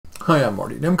Hi, I'm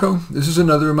Marty Nemko. This is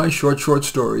another of my short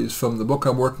stories from the book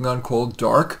I'm working on called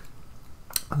Dark.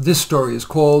 This story is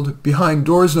called Behind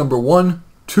Doors Number 1,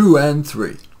 2, and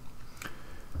 3.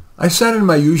 I sat in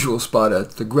my usual spot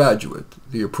at The Graduate,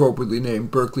 the appropriately named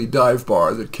Berkeley dive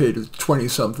bar that catered to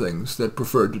 20-somethings that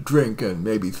preferred to drink and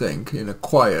maybe think in a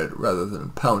quiet rather than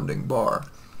pounding bar.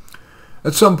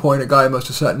 At some point, a guy must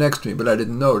have sat next to me, but I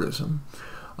didn't notice him.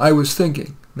 I was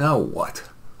thinking, now what?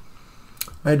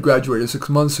 I had graduated 6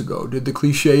 months ago, did the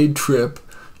cliched trip,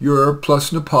 Europe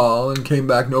plus Nepal, and came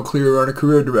back no clearer on a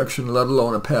career direction, let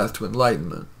alone a path to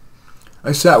enlightenment.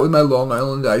 I sat with my Long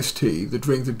Island iced tea, the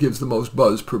drink that gives the most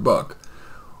buzz per buck.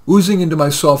 Oozing into my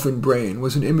softened brain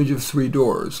was an image of 3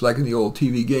 doors, like in the old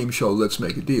TV game show Let's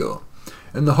Make a Deal.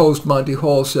 And the host, Monty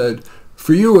Hall, said,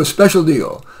 "For you, a special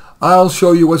deal. I'll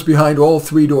show you what's behind all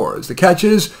 3 doors. The catch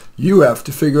is, you have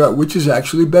to figure out which is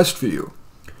actually best for you.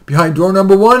 Behind door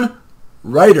number 1?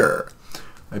 Writer."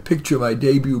 I picture my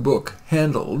debut book,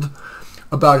 Handled,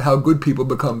 about how good people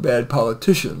become bad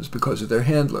politicians because of their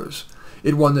handlers.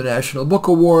 It won the National Book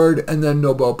Award and then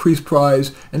Nobel Peace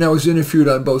Prize, and I was interviewed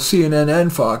on both CNN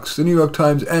and Fox, the New York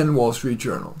Times and Wall Street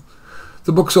Journal.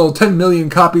 The book sold 10 million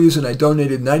copies, and I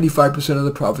donated 95% of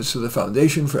the profits to the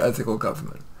Foundation for Ethical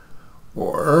Government.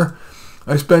 Or,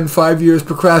 I spend 5 years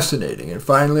procrastinating, and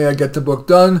finally I get the book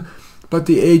done, but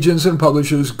the agents and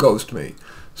publishers ghost me.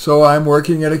 So I'm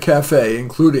working at a cafe,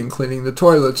 including cleaning the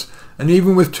toilets, and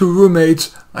even with 2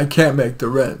 roommates, I can't make the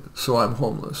rent, so I'm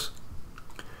homeless.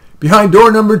 Behind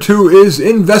door number 2 is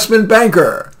investment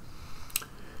banker.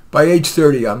 By age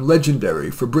 30, I'm legendary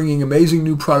for bringing amazing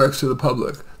new products to the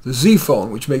public. The Z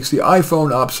Phone, which makes the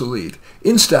iPhone obsolete.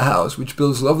 InstaHouse, which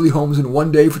builds lovely homes in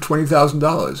 1 day for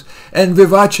 $20,000. And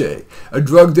Vivace, a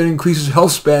drug that increases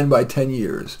health span by 10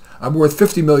 years. I'm worth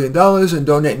 $50 million and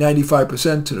donate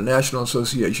 95% to the National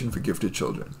Association for Gifted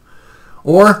Children.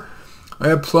 Or, I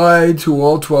applied to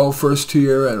all 12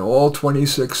 first-tier and all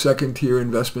 26 second-tier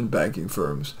investment banking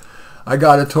firms. I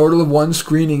got a total of 1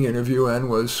 screening interview and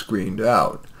was screened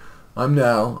out. I'm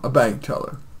now a bank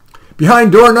teller.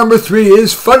 Behind door number 3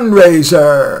 is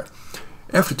fundraiser.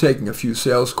 After taking a few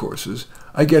sales courses,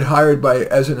 I get hired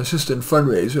as an assistant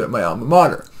fundraiser at my alma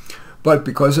mater. But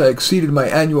because I exceeded my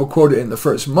annual quota in the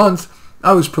first month,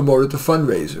 I was promoted to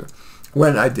fundraiser.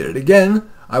 When I did it again,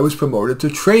 I was promoted to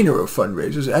trainer of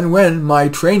fundraisers, and when my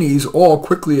trainees all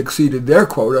quickly exceeded their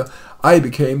quota, I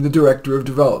became the director of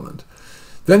development.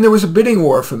 Then there was a bidding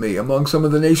war for me among some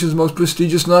of the nation's most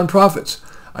prestigious nonprofits.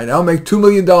 I now make $2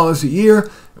 million a year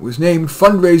and was named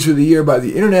Fundraiser of the Year by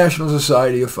the International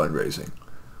Society of Fundraising.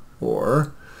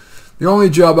 Or, the only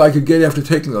job I could get after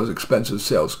taking those expensive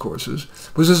sales courses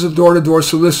was as a door-to-door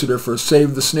solicitor for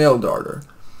Save the Snail Darter.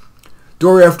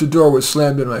 Door after door was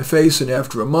slammed in my face, and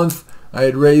after a month, I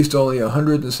had raised only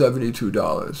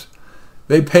 $172.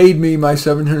 They paid me my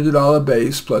 $700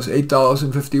 base plus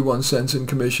 $8.51 in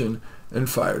commission and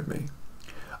fired me.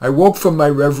 I woke from my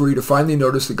reverie to finally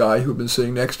notice the guy who had been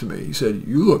sitting next to me. He said,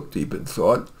 "You look deep in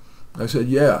thought." I said,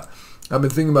 "Yeah, I've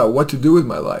been thinking about what to do with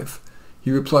my life."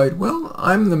 He replied, "Well,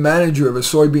 I'm the manager of a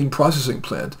soybean processing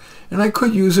plant, and I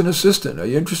could use an assistant. Are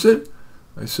you interested?"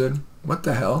 I said, "What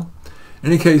the hell?"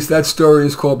 In any case, that story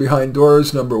is called Behind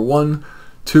Doors number 1,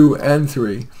 2, and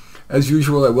 3. As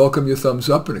usual, I welcome your thumbs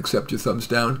up and accept your thumbs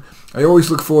down. I always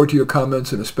look forward to your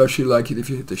comments, and especially like it if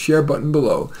you hit the share button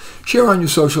below. Share on your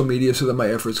social media so that my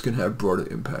efforts can have broader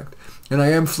impact. And I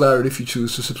am flattered if you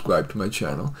choose to subscribe to my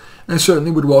channel. And I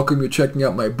certainly would welcome you checking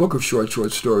out my book of short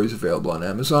stories available on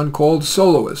Amazon called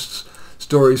Soloists,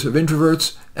 Stories of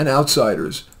Introverts and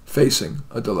Outsiders Facing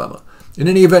a Dilemma. In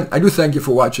any event, I do thank you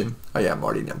for watching. I am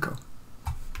Marty Nemko.